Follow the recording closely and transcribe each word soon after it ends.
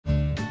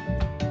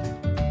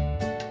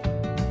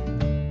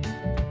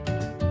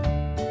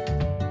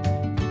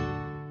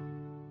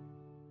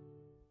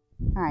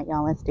Alright,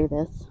 y'all, let's do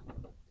this.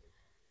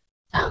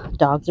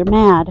 Dogs are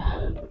mad.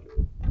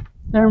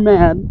 They're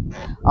mad.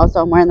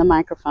 Also, I'm wearing the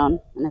microphone,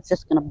 and it's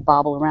just going to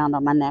bobble around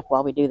on my neck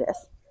while we do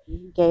this.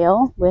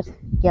 Gail with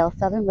Gail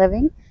Southern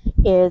Living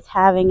is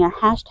having a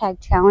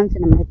hashtag challenge,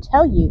 and I'm going to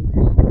tell you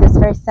at this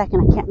very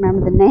second, I can't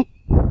remember the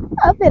name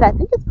of it. I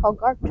think it's called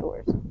Garden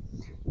Tours.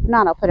 If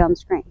not, I'll put it on the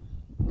screen.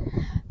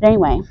 But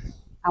anyway,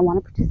 I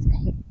want to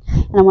participate,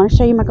 and I want to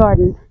show you my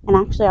garden, and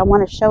actually I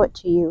want to show it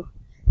to you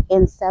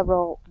in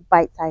several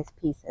bite-sized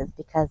pieces,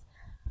 because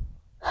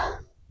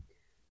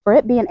for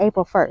it being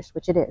April 1st,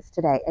 which it is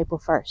today, April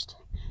 1st,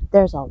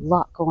 there's a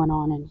lot going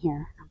on in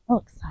here. I'm real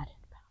excited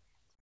about it.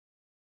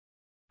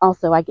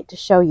 Also, I get to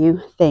show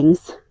you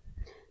things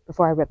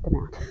before I rip them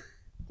out.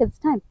 It's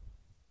time.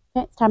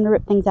 Okay, it's time to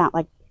rip things out,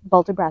 like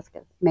bolted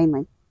brassicas,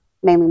 mainly.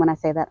 Mainly when I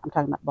say that, I'm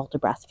talking about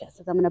bolted brassicas.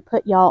 So I'm going to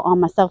put y'all on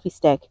my selfie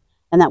stick,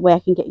 and that way I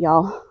can get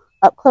y'all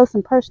up close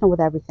and personal with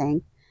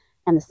everything,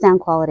 and the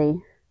sound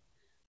quality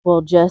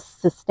will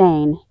just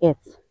sustain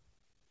its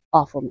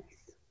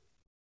awfulness.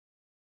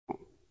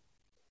 Okay.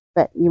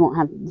 But you won't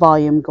have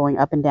volume going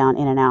up and down,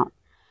 in and out,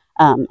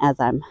 as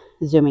I'm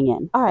zooming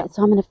in. All right,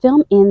 so I'm going to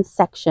film in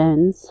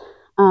sections,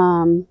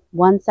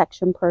 one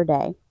section per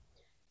day.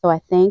 So I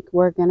think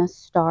we're going to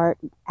start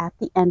at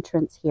the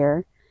entrance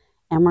here,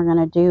 and we're going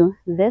to do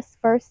this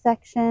first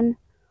section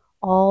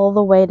all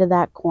the way to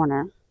that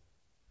corner.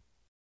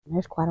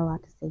 There's quite a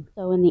lot to see.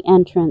 So in the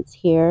entrance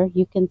here,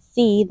 you can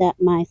see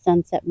that my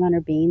sunset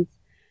runner beans,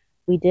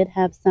 we did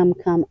have some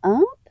come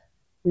up.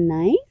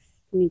 Nice.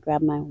 Let me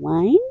grab my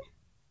wine.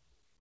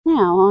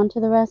 Now on to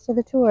the rest of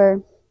the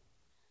tour.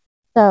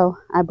 So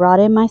I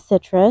brought in my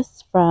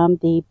citrus from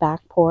the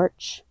back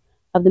porch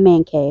of the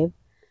man cave.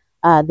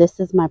 This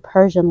is my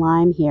Persian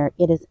lime here.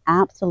 It is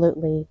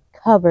absolutely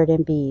covered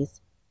in bees.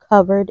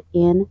 Covered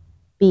in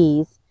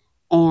bees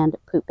and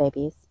poop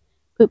babies.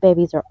 Poop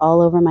babies are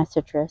all over my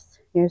citrus.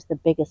 Here's the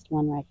biggest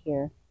one right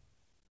here.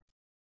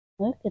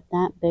 Look at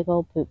that big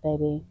old poop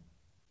baby.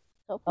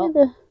 Hopefully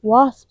the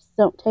wasps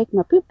don't take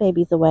my poop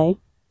babies away.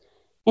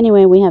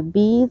 Anyway, we have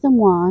bees and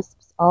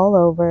wasps all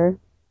over.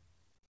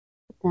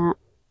 Look at that.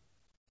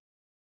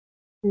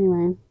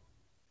 Anyway,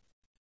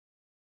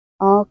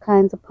 all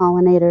kinds of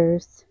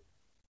pollinators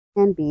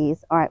and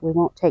bees. All right, we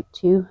won't take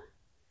too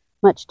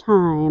much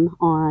time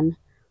on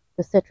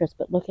the citrus,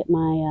 but look at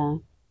my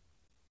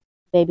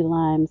baby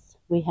limes.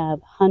 We have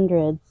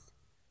hundreds.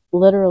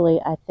 Literally,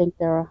 I think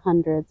there are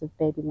hundreds of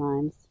baby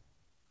limes.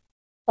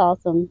 It's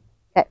awesome.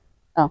 Okay.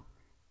 Oh,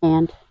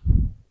 and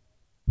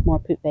more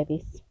poop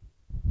babies.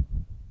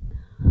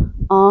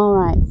 All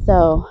right,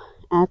 so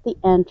at the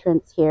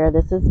entrance here,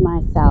 this is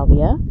my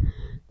salvia.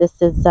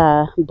 This is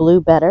Blue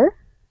Better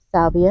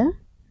salvia.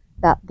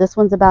 This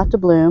one's about to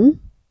bloom.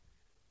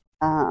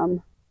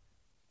 Graham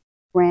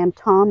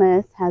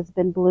Thomas has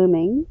been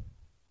blooming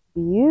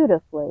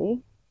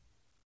beautifully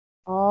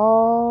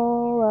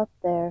all up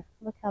there.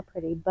 Look how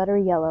pretty,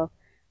 buttery yellow.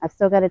 I've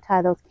still got to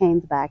tie those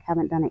canes back,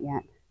 haven't done it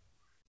yet.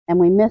 And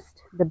we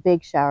missed the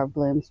big shower of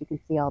blooms. You can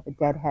see all the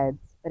dead heads,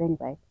 but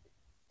anyway,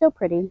 still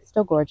pretty,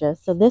 still gorgeous.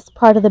 So this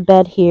part of the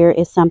bed here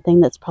is something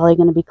that's probably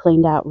going to be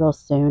cleaned out real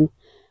soon.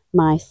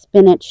 My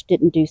spinach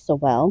didn't do so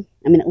well.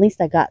 I mean, at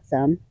least I got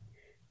some,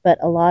 but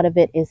a lot of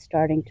it is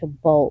starting to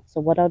bolt. So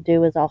what I'll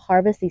do is I'll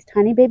harvest these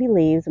tiny baby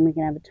leaves, and we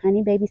can have a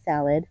tiny baby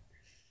salad.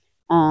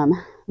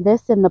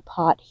 This in the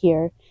pot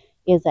here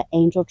is an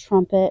angel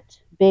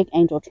trumpet, big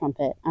angel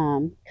trumpet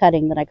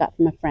cutting that I got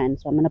from a friend.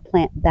 So I'm going to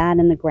plant that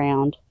in the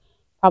ground,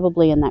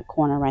 probably in that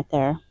corner right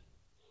there.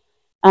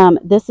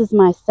 This is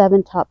my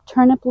 7-top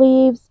turnip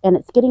leaves, and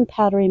it's getting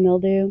powdery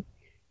mildew.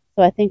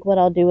 So I think what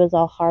I'll do is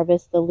I'll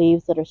harvest the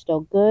leaves that are still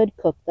good,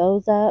 cook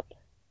those up.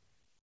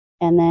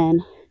 And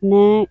then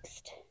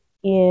next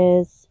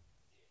is,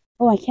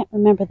 oh, I can't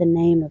remember the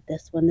name of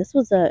this one. This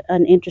was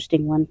an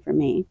interesting one for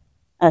me.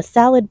 A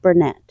salad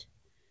burnet.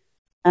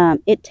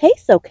 It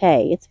tastes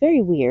okay. It's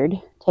very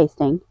weird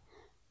tasting.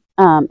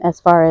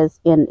 As far as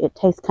it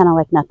tastes kind of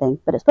like nothing,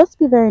 but it's supposed to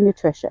be very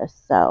nutritious.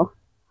 So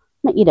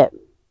I'm gonna eat it.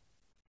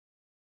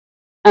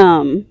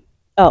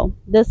 Oh,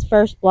 this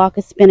first block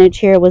of spinach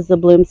here was the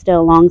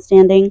Bloomstill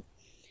Longstanding.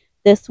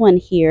 This one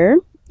here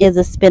is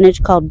a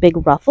spinach called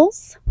Big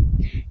Ruffles,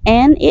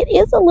 and it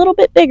is a little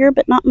bit bigger,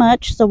 but not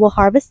much. So we'll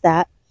harvest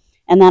that,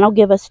 and that'll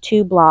give us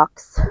 2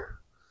 blocks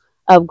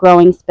of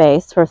growing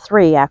space, or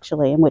 3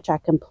 actually, in which I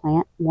can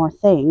plant more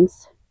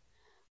things.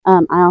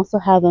 I also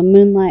have a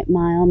Moonlight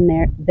Mile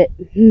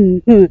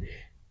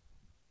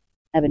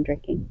I've been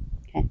drinking.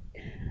 Okay,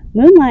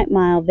 Moonlight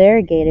Mile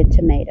variegated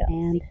tomato,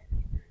 and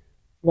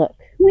look,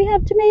 we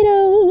have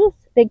tomatoes,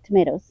 big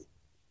tomatoes,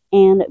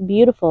 and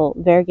beautiful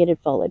variegated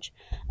foliage.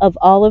 Of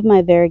all of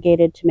my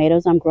variegated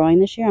tomatoes I'm growing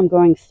this year, I'm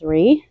growing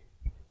 3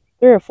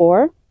 or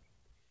 4.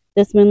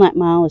 This Moonlight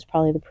Mile is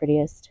probably the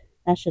prettiest.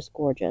 That's just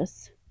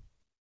gorgeous.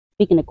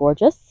 Speaking of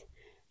gorgeous,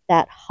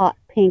 that hot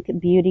pink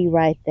beauty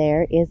right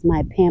there is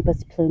my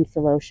Pampas Plume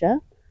Celosia,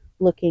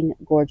 looking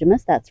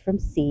gorgeous. That's from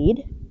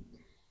seed.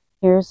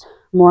 Here's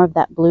more of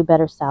that Blue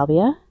Better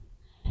salvia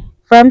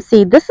from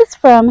seed. This is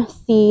from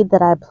seed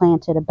that I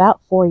planted about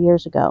 4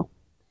 years ago,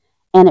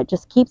 and it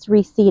just keeps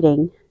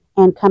reseeding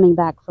and coming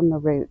back from the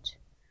root.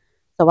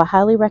 So I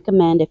highly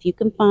recommend, if you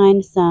can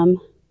find some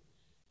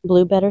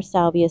blue better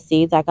salvia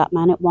seeds. I got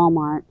mine at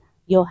Walmart.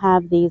 You'll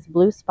have these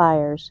blue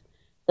spires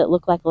that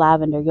look like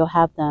lavender. You'll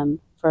have them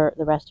for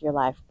the rest of your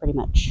life, pretty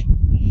much.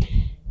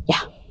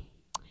 Yeah.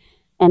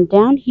 And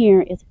down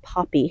here is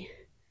poppy.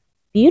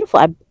 Beautiful.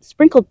 I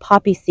sprinkled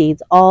poppy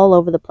seeds all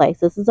over the place.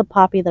 This is a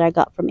poppy that I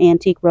got from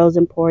Antique Rose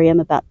Emporium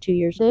about 2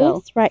 years ago.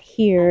 This right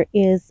here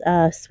is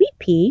sweet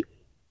pea.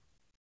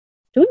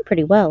 Doing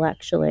pretty well,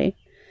 actually.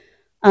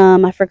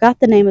 I forgot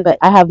the name of it.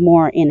 I have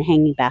more in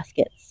hanging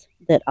baskets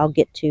that I'll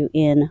get to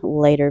in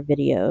later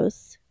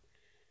videos.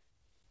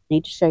 I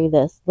need to show you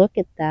this. Look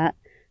at that.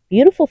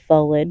 Beautiful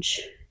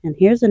foliage. And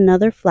here's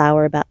another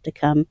flower about to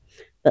come.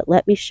 But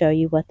let me show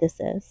you what this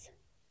is.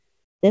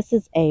 This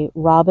is a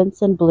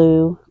Robinson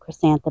blue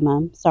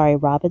chrysanthemum. Sorry,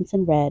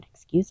 Robinson red.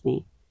 Excuse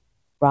me.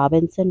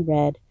 Robinson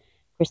red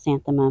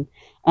chrysanthemum.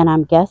 And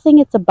I'm guessing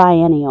it's a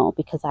biennial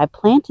because I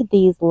planted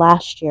these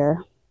last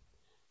year.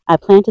 I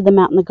planted them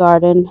out in the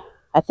garden,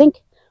 I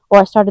think, or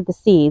I started the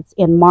seeds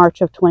in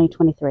March of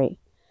 2023.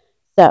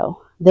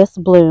 So this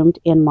bloomed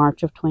in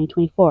March of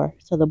 2024.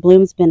 So the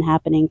bloom's been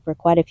happening for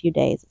quite a few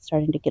days. It's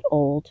starting to get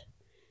old.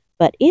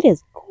 But it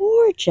is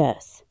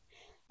gorgeous.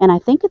 And I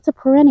think it's a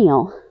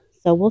perennial.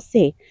 So we'll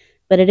see.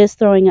 But it is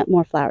throwing up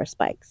more flower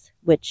spikes,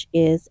 which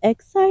is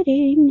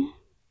exciting.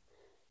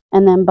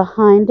 And then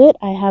behind it,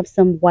 I have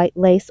some white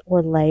lace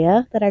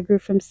Orlea that I grew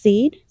from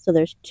seed. So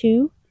there's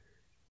two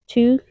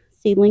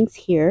seedlings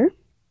here.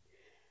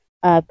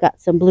 I've got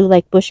some Blue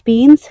Lake bush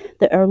beans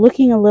that are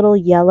looking a little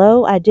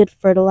yellow. I did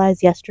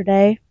fertilize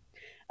yesterday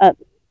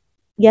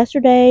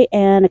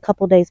and a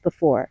couple days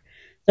before.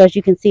 So as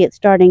you can see, it's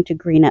starting to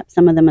green up.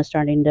 Some of them are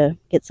starting to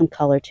get some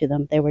color to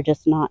them. They were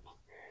just not,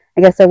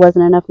 I guess there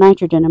wasn't enough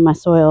nitrogen in my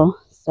soil.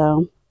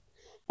 So,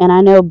 and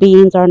I know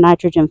beans are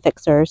nitrogen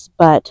fixers,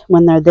 but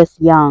when they're this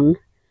young,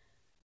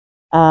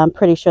 I'm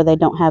pretty sure they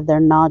don't have their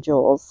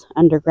nodules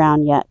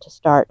underground yet to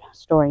start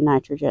storing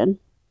nitrogen.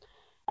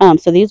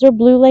 So these are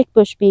Blue Lake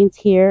bush beans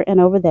here and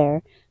over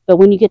there. But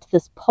when you get to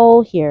this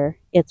pole here,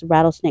 it's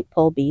rattlesnake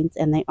pole beans,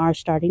 and they are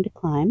starting to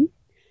climb.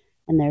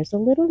 And there's a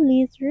little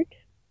lizard.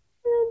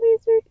 Hello,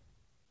 lizard.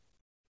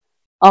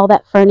 All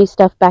that ferny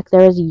stuff back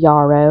there is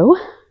yarrow.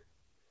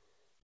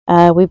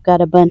 We've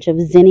got a bunch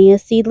of zinnia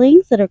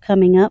seedlings that are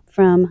coming up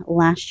from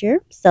last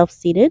year,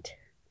 self-seeded.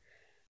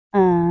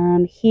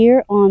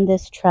 Here on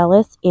this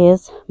trellis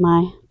is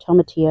my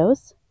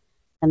tomatillos,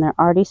 and they're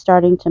already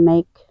starting to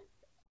make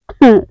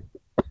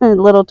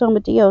little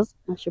tomatillos.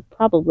 I should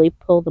probably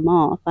pull them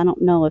off. I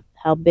don't know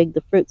how big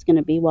the fruit's going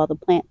to be while the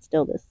plant's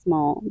still this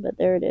small, but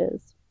there it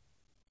is.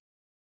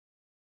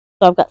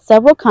 So I've got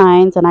several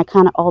kinds, and I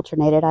kind of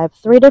alternated. I have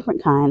 3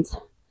 different kinds.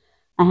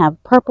 I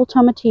have purple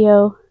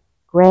tomatillo,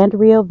 Grand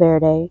Rio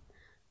Verde,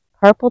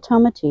 purple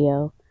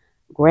tomatillo,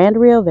 Grand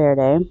Rio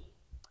Verde,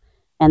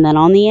 and then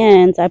on the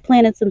ends, I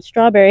planted some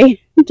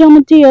strawberry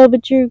tomatillo,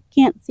 but you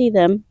can't see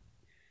them.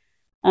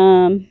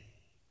 Oh,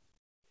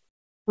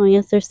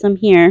 yes, there's some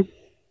here.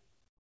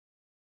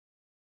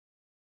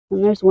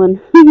 And there's one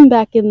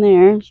back in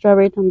there,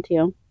 strawberry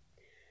tomatillo.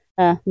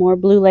 More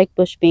Blue Lake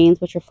bush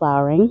beans, which are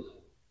flowering.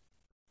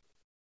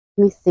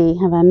 Let me see,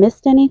 have I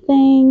missed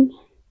anything?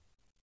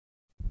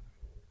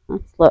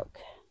 Let's look.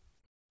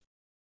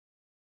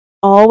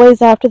 Always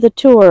after the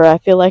tour, I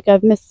feel like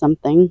I've missed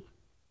something.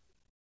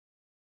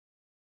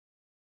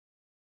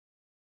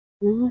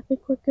 No, I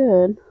think we're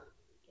good.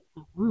 Get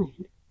my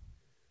wine.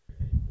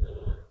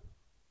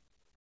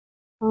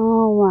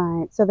 All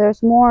right, so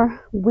there's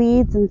more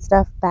weeds and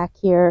stuff back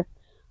here,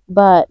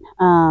 but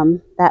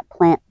that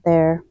plant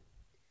there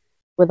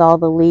with all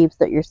the leaves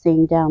that you're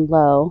seeing down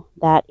low,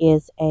 that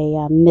is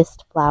a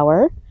mist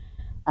flower,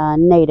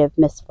 native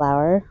mist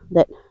flower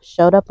that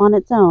showed up on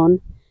its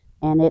own,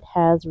 and it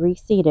has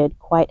reseeded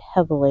quite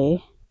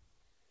heavily.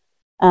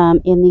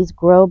 In these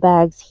grow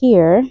bags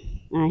here,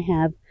 I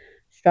have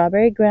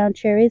strawberry ground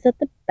cherries at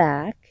the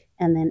back,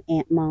 and then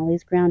Aunt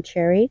Molly's ground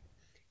cherry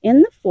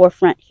in the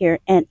forefront here,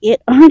 and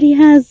it already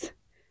has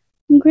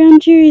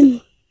ground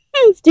cherries.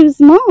 It's too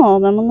small.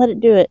 I'm gonna let it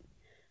do it.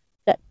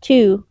 Got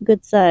 2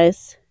 good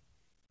size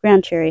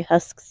ground cherry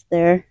husks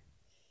there.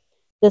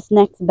 This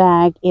next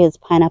bag is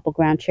pineapple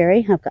ground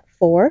cherry. I've got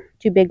 4,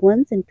 2 big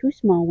ones and 2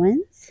 small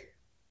ones.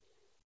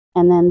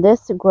 And then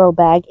this grow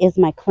bag is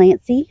my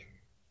Clancy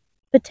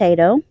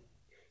potato.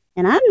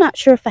 And I'm not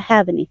sure if I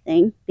have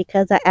anything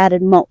because I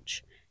added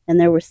mulch, and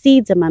there were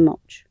seeds in my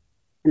mulch.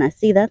 And I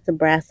see that's a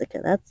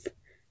brassica. That's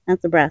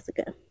a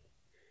brassica.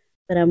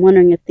 But I'm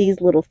wondering if these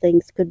little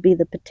things could be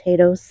the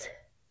potatoes.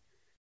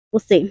 We'll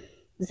see.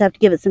 Just have to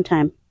give it some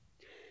time.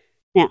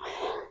 Now,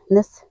 in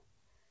this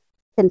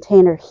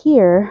container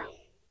here,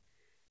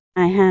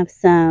 I have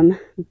some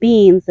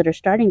beans that are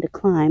starting to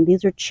climb.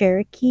 These are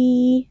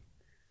Cherokee,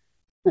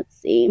 let's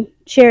see,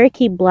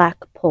 Cherokee black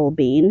pole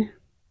bean.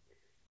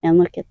 And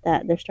look at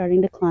that. They're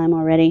starting to climb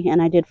already.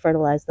 And I did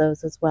fertilize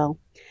those as well.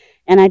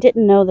 And I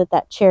didn't know that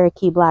that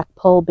Cherokee black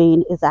pole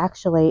bean is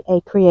actually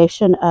a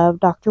creation of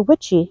Dr.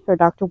 Witchy, or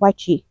Dr.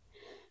 Witchy,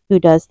 who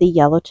does the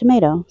yellow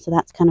tomato. So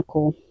that's kind of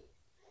cool.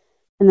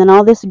 And then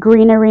all this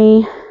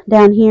greenery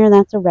down here,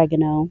 that's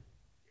oregano.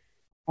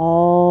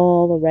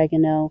 All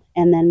oregano.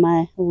 And then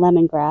my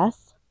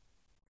lemongrass.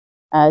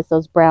 It's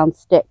those brown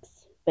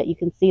sticks. But you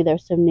can see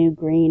there's some new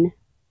green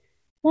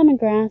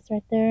lemongrass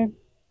right there.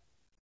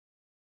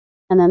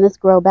 And then this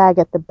grow bag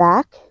at the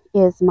back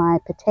is my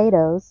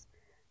potatoes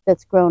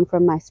that's grown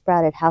from my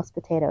sprouted house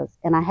potatoes.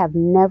 And I have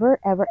never,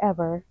 ever,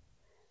 ever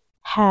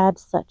had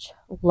such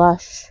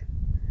lush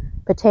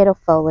potato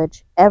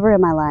foliage ever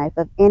in my life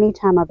of any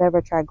time I've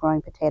ever tried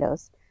growing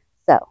potatoes.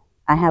 So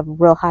I have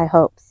real high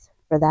hopes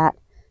for that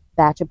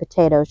batch of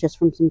potatoes just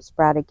from some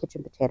sprouted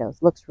kitchen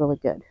potatoes. Looks really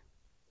good.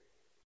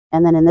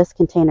 And then in this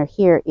container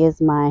here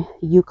is my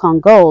Yukon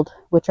Gold,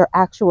 which are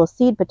actual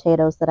seed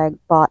potatoes that I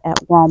bought at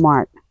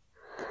Walmart.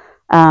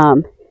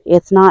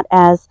 It's not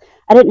as,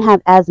 I didn't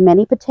have as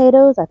many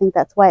potatoes. I think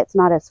that's why it's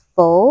not as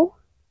full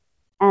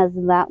as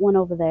that one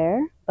over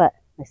there, but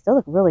they still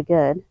look really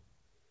good.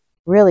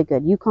 Really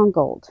good. Yukon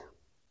Gold.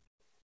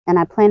 And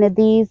I planted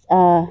these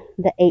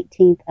the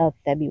 18th of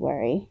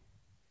February.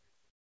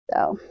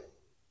 So,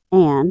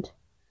 and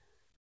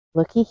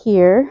looky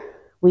here,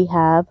 we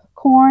have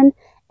corn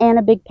and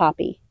a big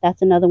poppy.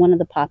 That's another one of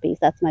the poppies.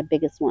 That's my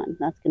biggest one.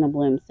 That's going to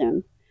bloom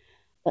soon.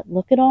 But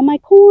look at all my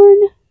corn.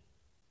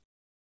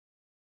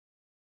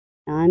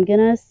 I'm going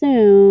to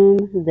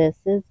assume this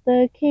is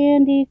the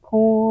candy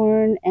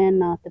corn and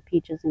not the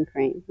peaches and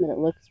cream. But it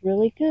looks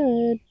really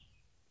good.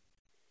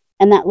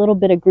 And that little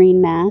bit of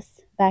green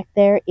mass back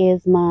there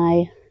is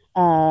my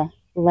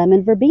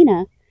lemon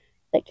verbena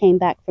that came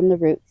back from the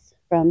roots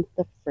from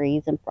the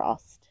freeze and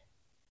frost.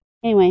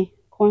 Anyway,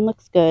 corn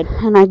looks good.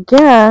 And I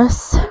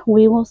guess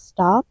we will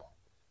stop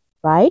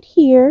right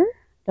here.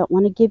 Don't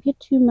want to give you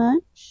too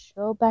much.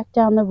 Go back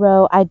down the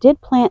row. I did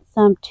plant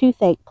some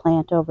toothache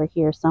plant over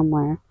here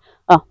somewhere.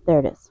 Oh, there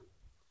it is.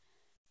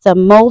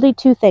 Some moldy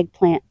toothache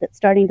plant that's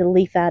starting to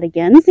leaf out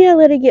again. See, I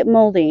let it get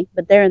moldy,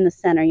 but there in the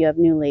center you have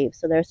new leaves.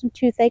 So there's some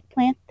toothache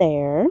plant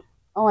there.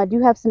 Oh, I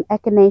do have some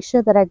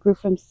echinacea that I grew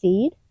from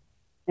seed.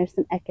 There's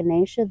some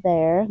echinacea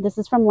there. This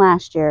is from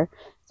last year,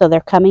 so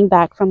they're coming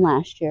back from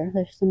last year.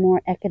 There's some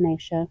more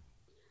echinacea.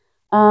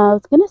 I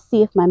was going to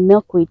see if my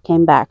milkweed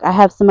came back. I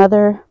have some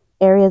other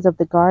areas of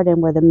the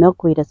garden where the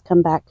milkweed has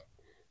come back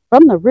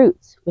from the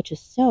roots, which is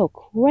so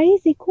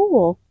crazy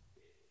cool.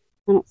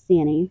 I don't see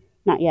any.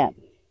 Not yet.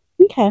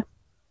 Okay.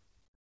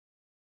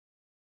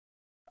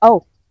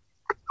 Oh,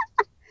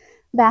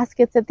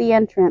 baskets at the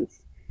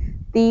entrance.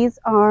 These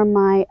are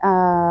my,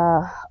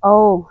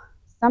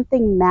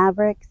 something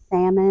Maverick,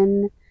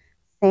 salmon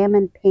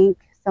pink,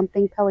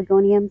 something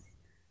pelargoniums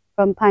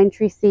from Pine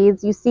Tree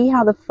Seeds. You see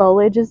how the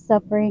foliage is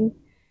suffering?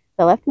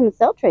 So I left them in the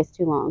cell trays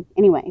too long.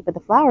 Anyway, but the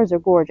flowers are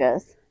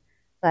gorgeous.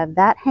 So I have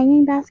that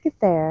hanging basket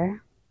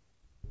there.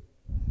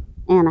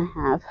 And I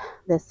have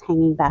this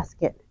hanging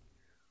basket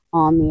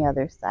on the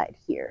other side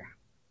here.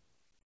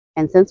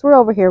 And since we're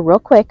over here, real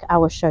quick, I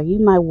will show you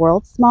my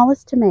world's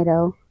smallest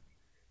tomato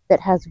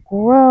that has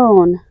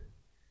grown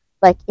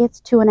like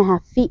it's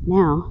 2.5 feet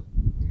now.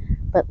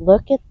 But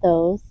look at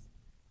those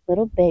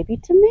little baby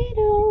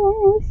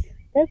tomatoes.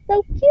 They're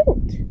so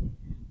cute.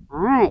 All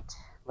right,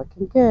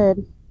 looking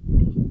good.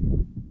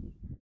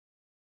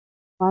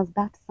 Well, I was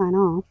about to sign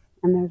off,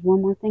 and there's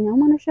one more thing I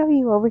want to show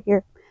you over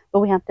here, but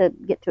we have to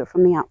get to it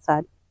from the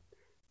outside.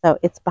 So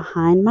it's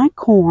behind my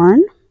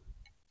corn.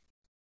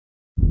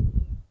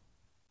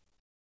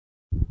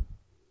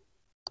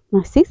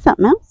 I see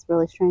something else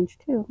really strange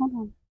too. Hold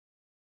on.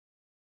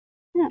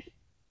 Yeah.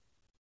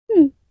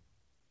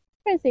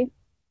 Crazy.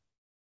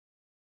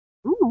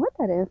 I don't know what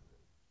that is.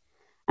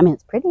 I mean,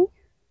 it's pretty.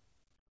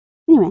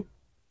 Anyway,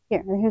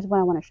 here's what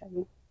I want to show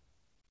you.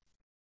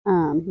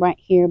 Right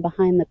here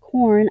behind the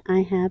corn,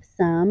 I have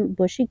some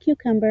bushy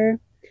cucumber,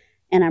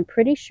 and I'm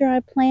pretty sure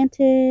I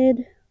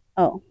planted,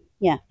 5.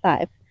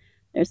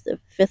 There's the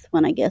 5th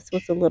one, I guess,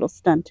 was a little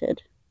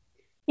stunted.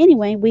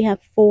 Anyway, we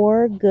have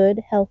 4 good,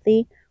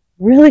 healthy,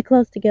 really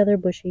close together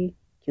bushy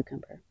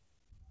cucumber.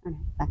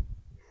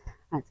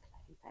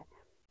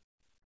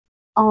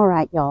 All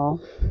right,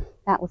 y'all.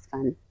 That was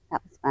fun.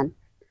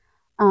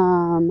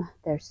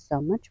 There's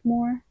so much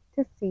more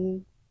to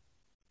see.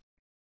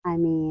 I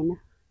mean,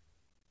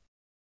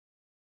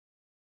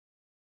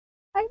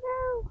 I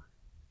know.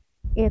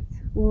 It's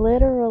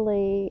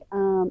literally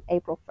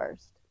April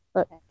 1st.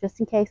 Look, just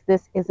in case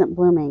this isn't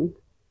blooming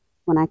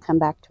when I come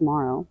back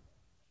tomorrow.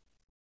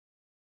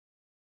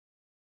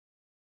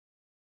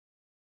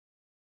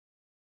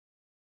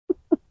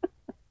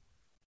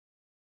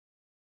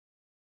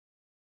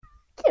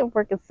 I can't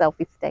work a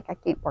selfie stick. I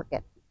can't work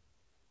it.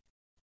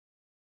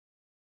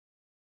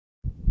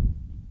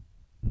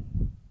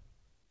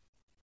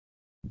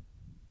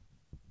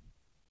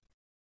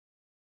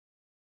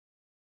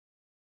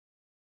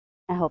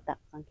 I hope that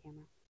was on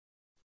camera.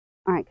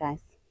 All right, guys.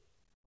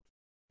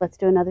 Let's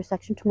do another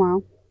section tomorrow.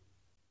 All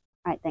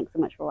right, thanks so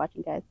much for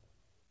watching, guys.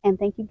 And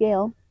thank you,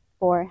 Gail,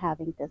 for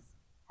having this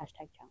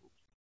Hashtag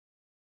challenge.